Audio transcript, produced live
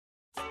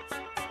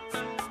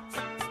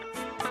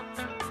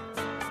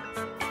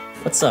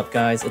What's up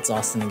guys, it's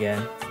Austin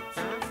again.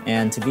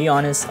 And to be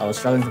honest, I was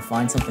struggling to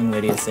find something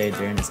witty to say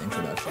during this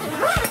introduction.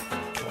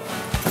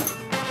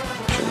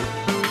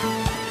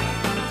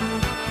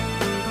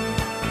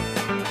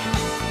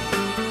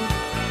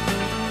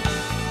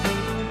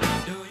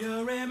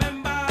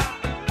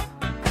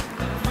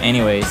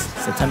 Anyways,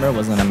 September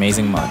was an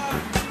amazing month.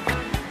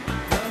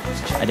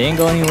 I didn't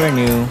go anywhere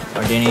new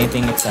or did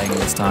anything exciting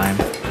this time.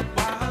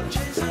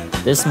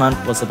 This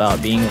month was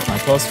about being with my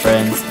close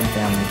friends and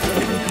family for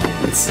the good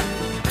moments.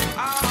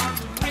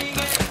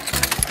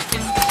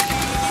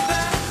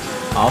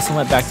 I also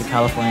went back to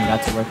California and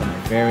got to work on a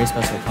very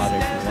special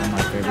project with one of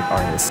my favorite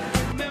artists.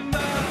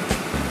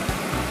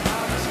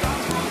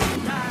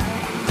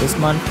 This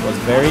month was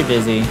very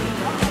busy,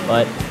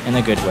 but in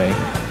a good way.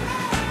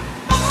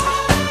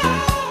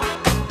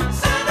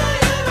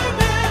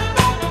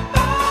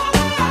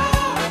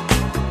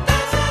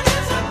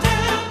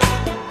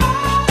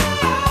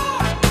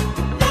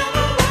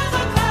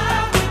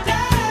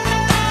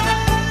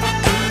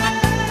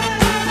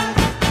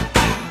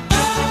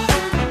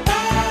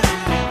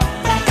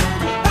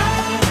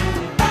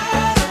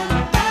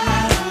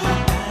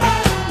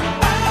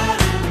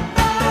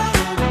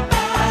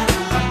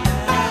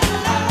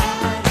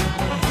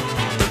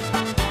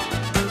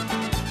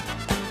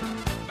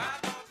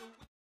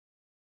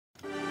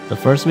 The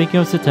first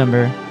weekend of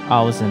September,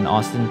 I was in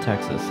Austin,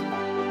 Texas.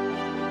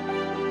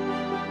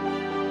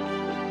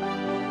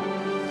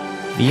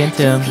 V and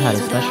Tim had a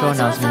special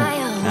announcement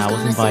and I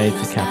was invited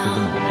to capture the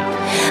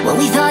moment. When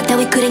we thought that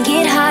we couldn't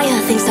get higher,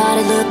 things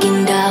started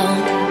looking down.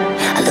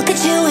 I look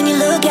at you and you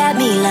look at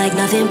me like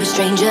nothing but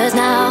strangers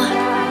now.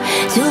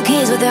 Two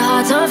kids with their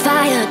hearts on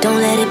fire, don't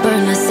let it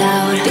burn us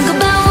out. Think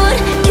about what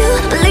you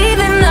believe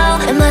in now.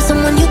 Am I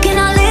someone you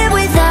cannot live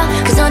without?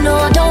 Cause I know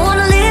I don't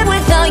wanna live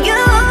without you.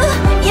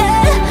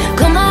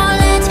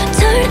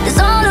 It's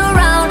all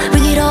around,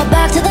 bring it all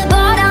back to the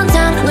bar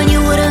downtown when you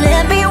would've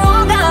let me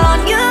walk out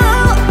on you.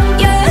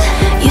 Yeah,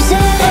 you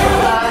said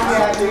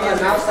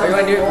Are you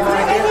gonna do it? I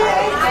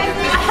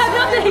have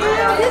nothing.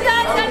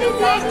 That's exciting.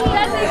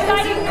 That's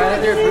exciting.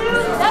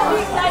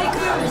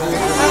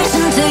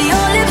 listen to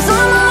your lips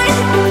on mine,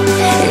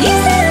 and you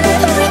said if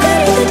I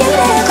regret it, you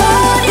let go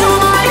of your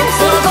mind.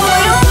 So go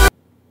your.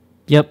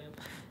 Yep,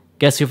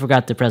 guess who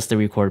forgot to press the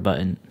record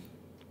button?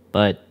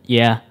 But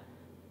yeah,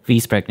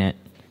 V's pregnant.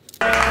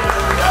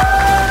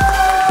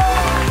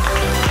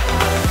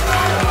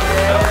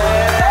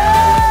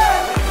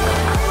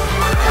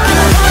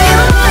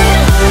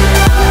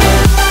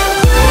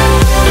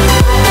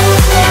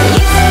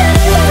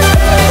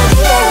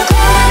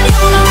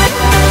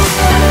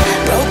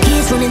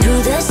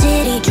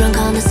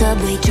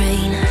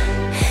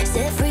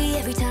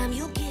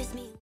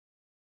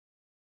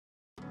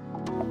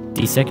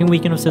 The second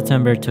weekend of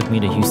September took me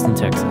to Houston,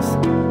 Texas.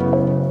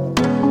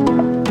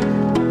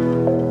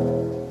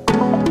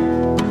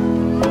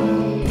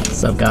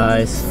 What's up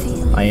guys?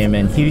 I am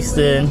in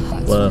Houston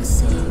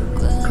with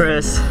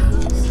Chris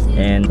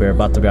and we're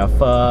about to grab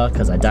pho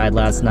because I died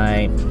last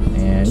night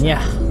and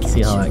yeah,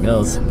 see how that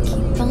goes.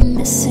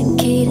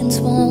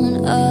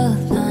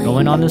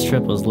 Going on this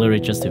trip was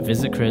literally just to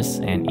visit Chris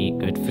and eat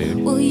good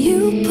food. Will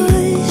you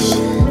push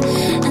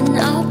and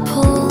I'll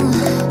pull?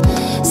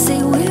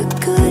 Say we're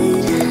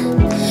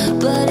good,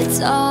 but it's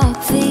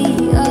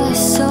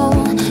obvious. So,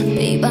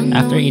 babe, I know.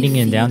 After eating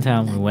in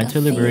downtown, we went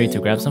to the brewery to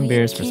grab some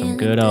beers for some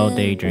good old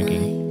day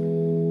drinking.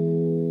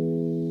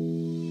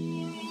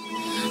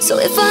 So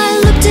if I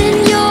looked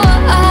in your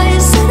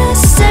eyes and I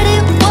said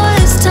it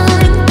was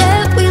time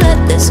that we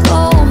let this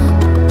go,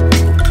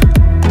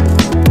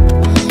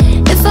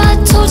 if I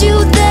told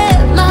you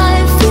that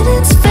my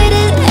feelings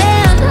faded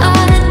and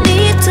I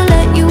need to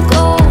let you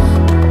go,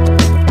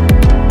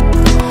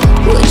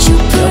 would you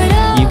put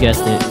up? You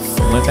guessed it,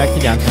 we went back to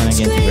downtown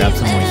again to grab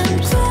some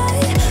oysters.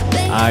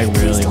 I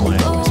really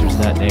wanted oysters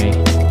that day.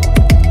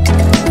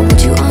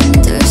 Would you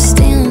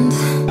understand?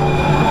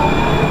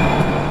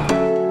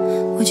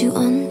 Would you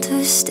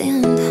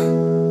understand?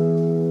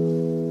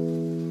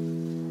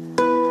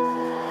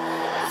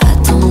 I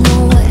don't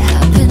know what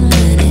happened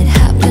when it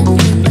happened,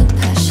 when the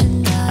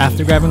passion died.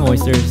 After grabbing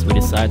oysters, we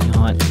decided to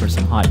hunt for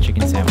some hot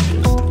chicken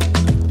sandwiches.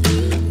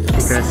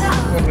 Chris,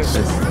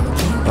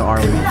 where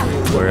are we?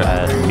 We're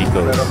at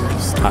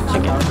Miko's Hot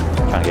Chicken,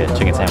 trying to get a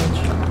chicken sandwich.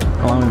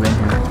 How long have we been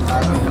here?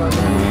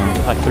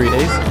 Like 3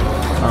 days.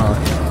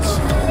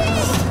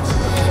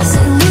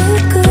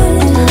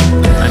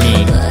 I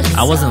mean,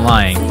 I wasn't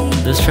lying.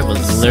 This trip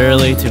was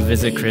literally to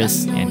visit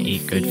Chris and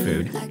eat good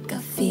food. Like I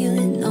feel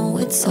it, no,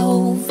 it's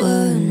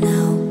over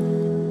now.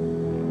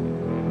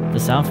 The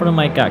sound for the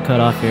mic got cut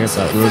off here,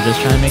 but we were just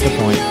trying to make a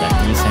point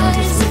that these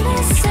sandwiches were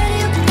huge. Said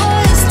it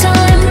was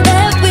time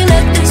that we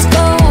let this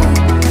go.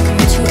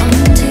 Would you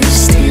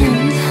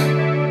understand?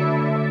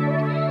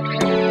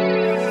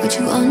 Would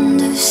you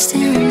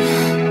understand?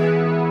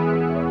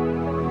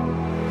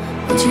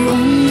 Would you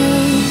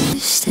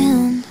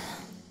understand?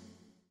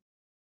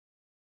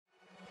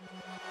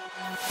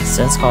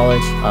 Since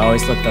college, I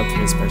always looked up to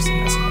this person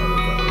as an older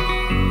brother.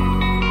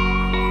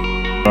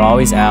 We're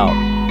always out,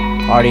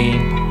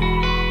 partying,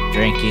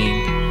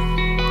 drinking,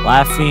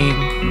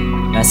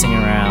 laughing, messing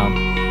around.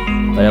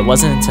 But it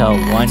wasn't until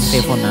one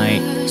fateful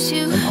night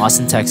in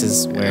Austin,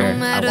 Texas, where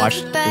I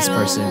watched this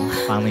person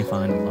finally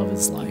find love of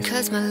his life.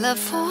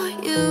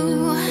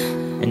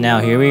 And now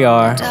here we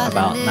are,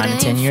 about 9 to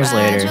 10 years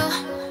later.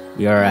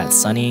 We are at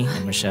Sunny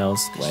and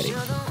Michelle's wedding.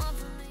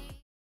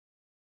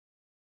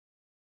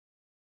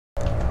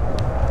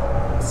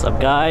 What's up,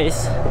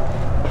 guys?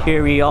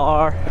 Here we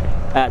are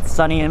at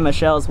Sunny and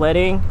Michelle's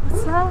wedding.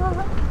 What's up?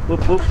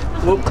 Whoop, whoop,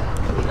 whoop.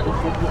 Whoop,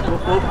 whoop,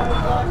 whoop, whoop.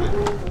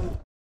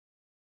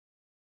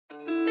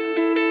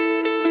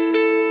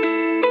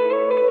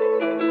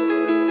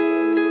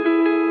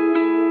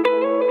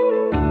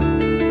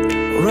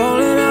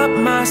 Rolling up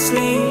my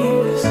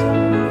sleeves,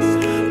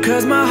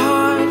 'cause my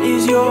heart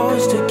is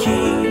yours to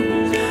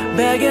keep.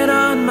 Begging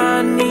on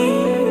my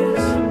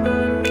knees,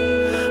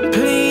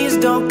 please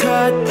don't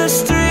cut the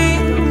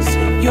strings.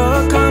 You're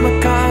a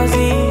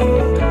kamikaze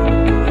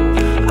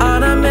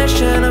on a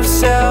mission of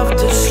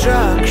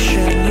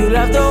self-destruction. You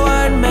love the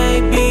word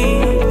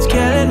maybe, it's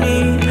killing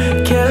me,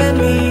 killing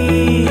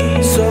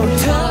me. So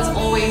Michelle's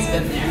always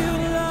been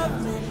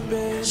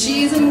there.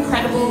 She's an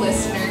incredible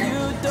listener,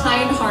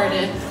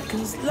 kind-hearted,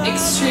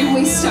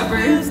 extremely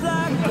stubborn,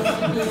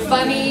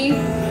 funny,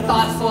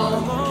 thoughtful,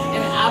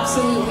 and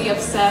absolutely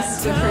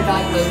obsessed with her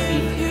dog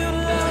Loki.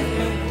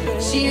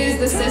 She is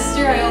the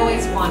sister I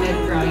always wanted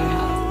growing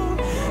up.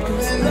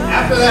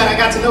 After that, I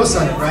got to know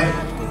Sunny, right?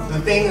 The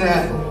thing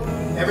that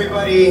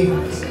everybody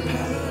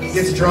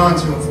gets drawn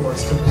to him for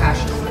is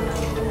compassion,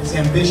 his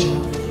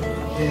ambition,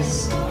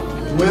 his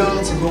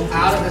will to go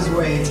out of his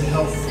way to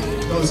help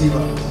those he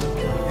loves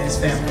and his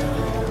family.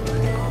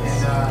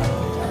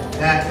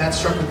 And that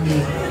struck with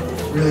me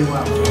really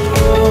well.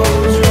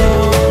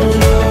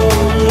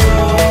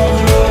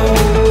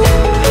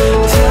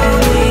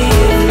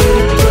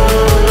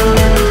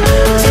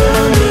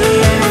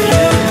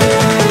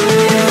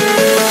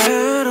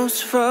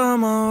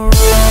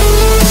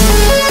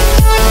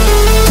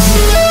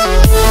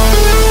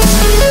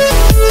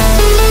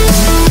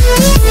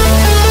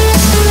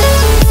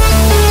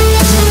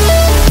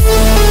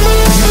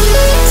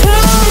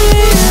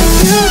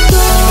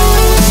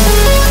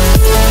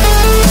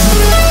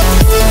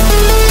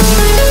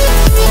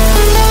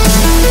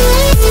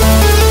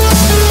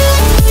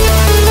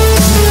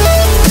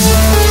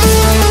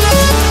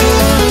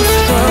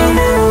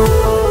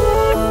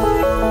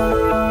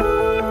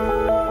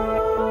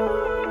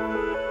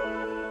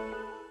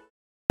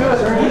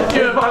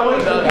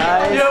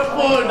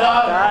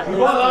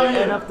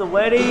 End of the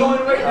wedding.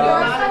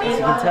 As you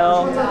can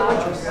tell,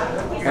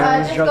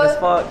 everyone's drunk as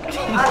fuck. I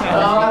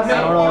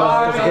don't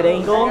know if it's a good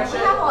angle,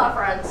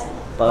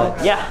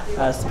 but yeah,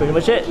 that's pretty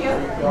much it.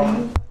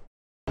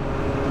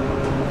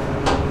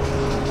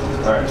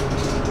 Alright.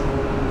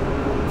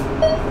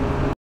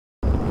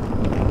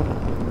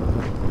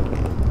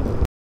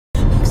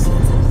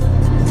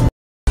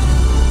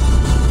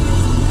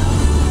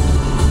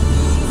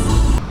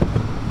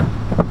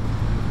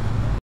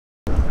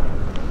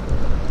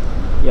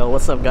 Yo,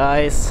 what's up,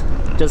 guys?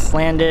 Just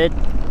landed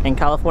in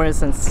California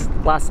since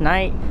last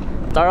night.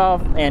 Started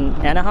off in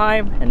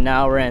Anaheim and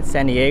now we're in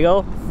San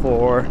Diego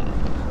for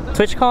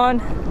TwitchCon.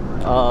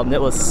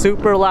 It was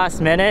super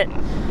last minute,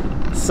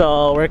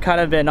 so we're kind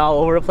of been all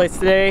over the place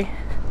today.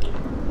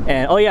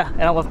 And oh yeah,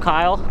 and I'm with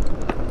Kyle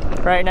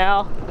right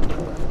now.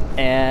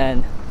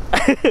 And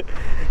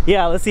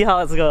yeah, let's see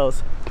how this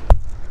goes.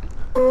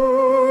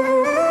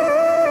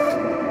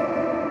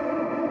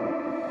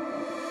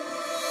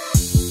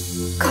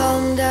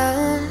 Calm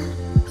down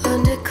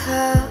under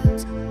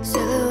clouds,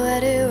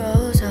 silhouette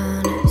rolls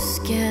on her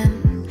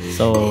skin.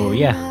 So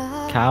yeah,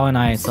 Kyle and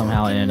I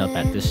somehow ended up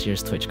at this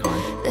year's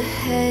TwitchCon. The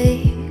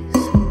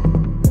haze,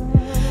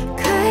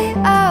 cry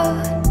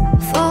out,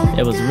 falling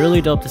It was really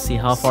dope to see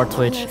how far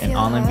Twitch and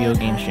online video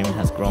game streaming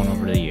has grown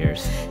over the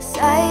years.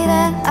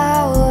 silent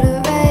out,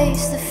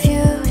 erase the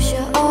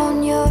future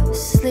on your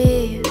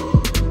sleeve.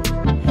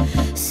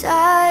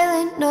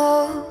 Silent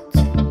notes,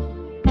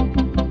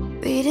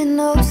 reading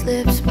those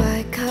lips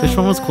by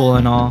TwitchCon was cool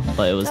and all,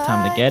 but it was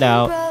time to get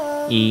out,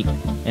 eat,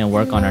 and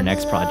work on our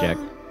next project.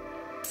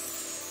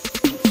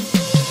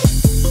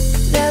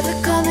 never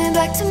coming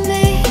back to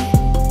me.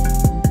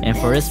 And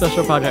for this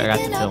special project, I got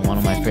to film one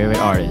of my favorite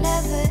artists,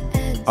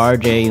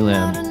 RJ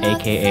Lim,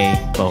 aka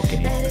Bokeh.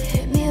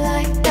 Hit me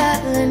like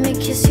that, let me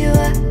kiss you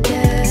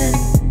again.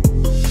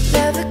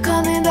 Never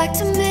coming back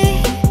to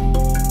me.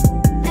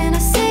 And I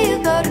see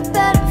you go to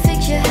bed and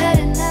fix your head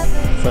and never.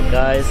 What's up,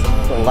 guys?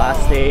 It's the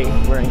last day.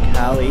 We're in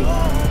Cali.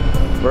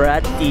 We're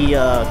at the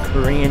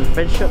Korean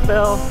Friendship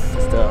Bell.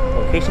 It's the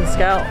location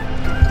scout.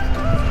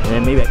 And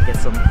then maybe I can get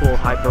some cool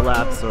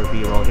hyperlapse or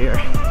B-roll here.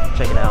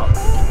 Check it out.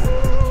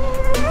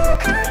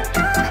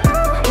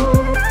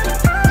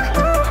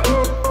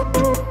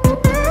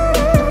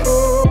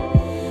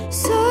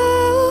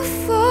 So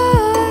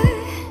far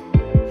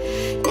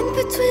in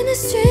between the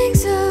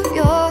strings of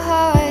your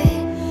heart.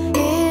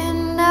 Here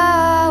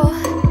now,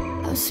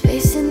 I'm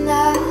spacing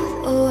out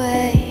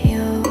away.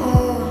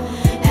 Oh,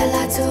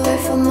 headlights away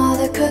from all the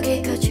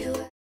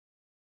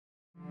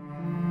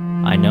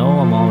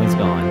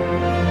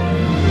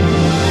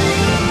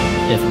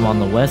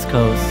West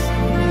Coast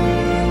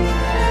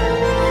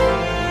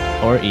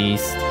or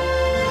East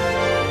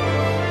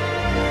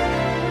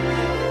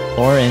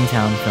or in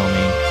town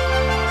filming,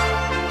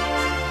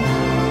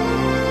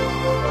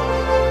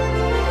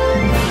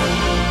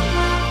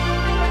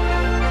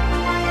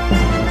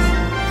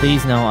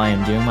 please know I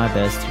am doing my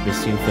best to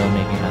pursue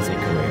filmmaking as a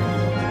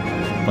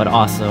career, but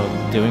also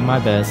doing my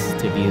best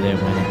to be there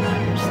when it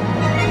matters.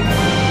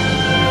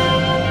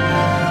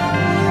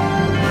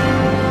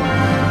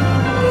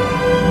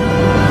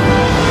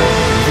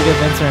 Music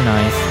events are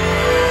nice.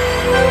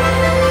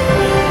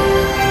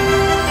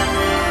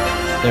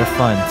 They're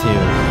fun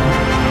too.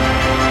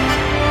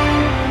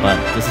 But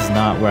this is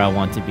not where I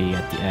want to be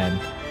at the end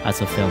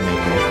as a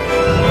filmmaker.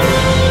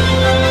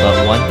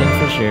 But one thing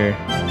for sure,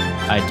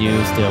 I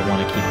do still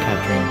want to keep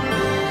capturing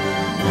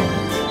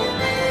moments.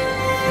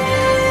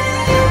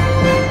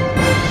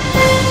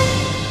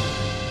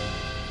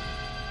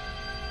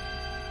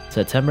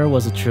 September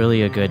was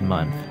truly a good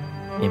month.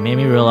 It made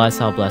me realize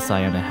how blessed I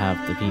am to have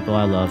the people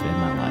I love in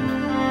my life.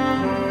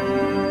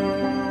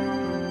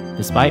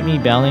 Despite me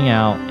bailing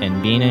out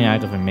and being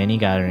inactive in many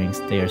gatherings,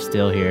 they are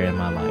still here in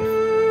my life.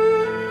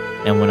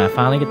 And when I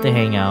finally get to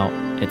hang out,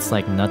 it's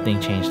like nothing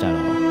changed at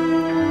all.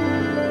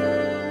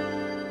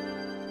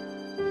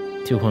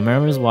 To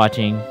whomever is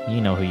watching, you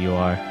know who you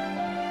are.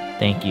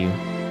 Thank you.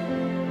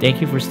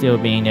 Thank you for still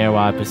being there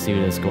while I pursue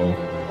this goal.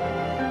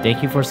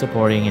 Thank you for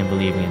supporting and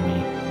believing in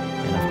me.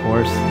 And of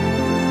course,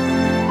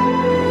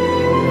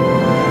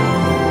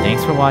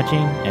 thanks for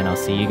watching, and I'll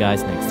see you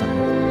guys next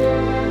time.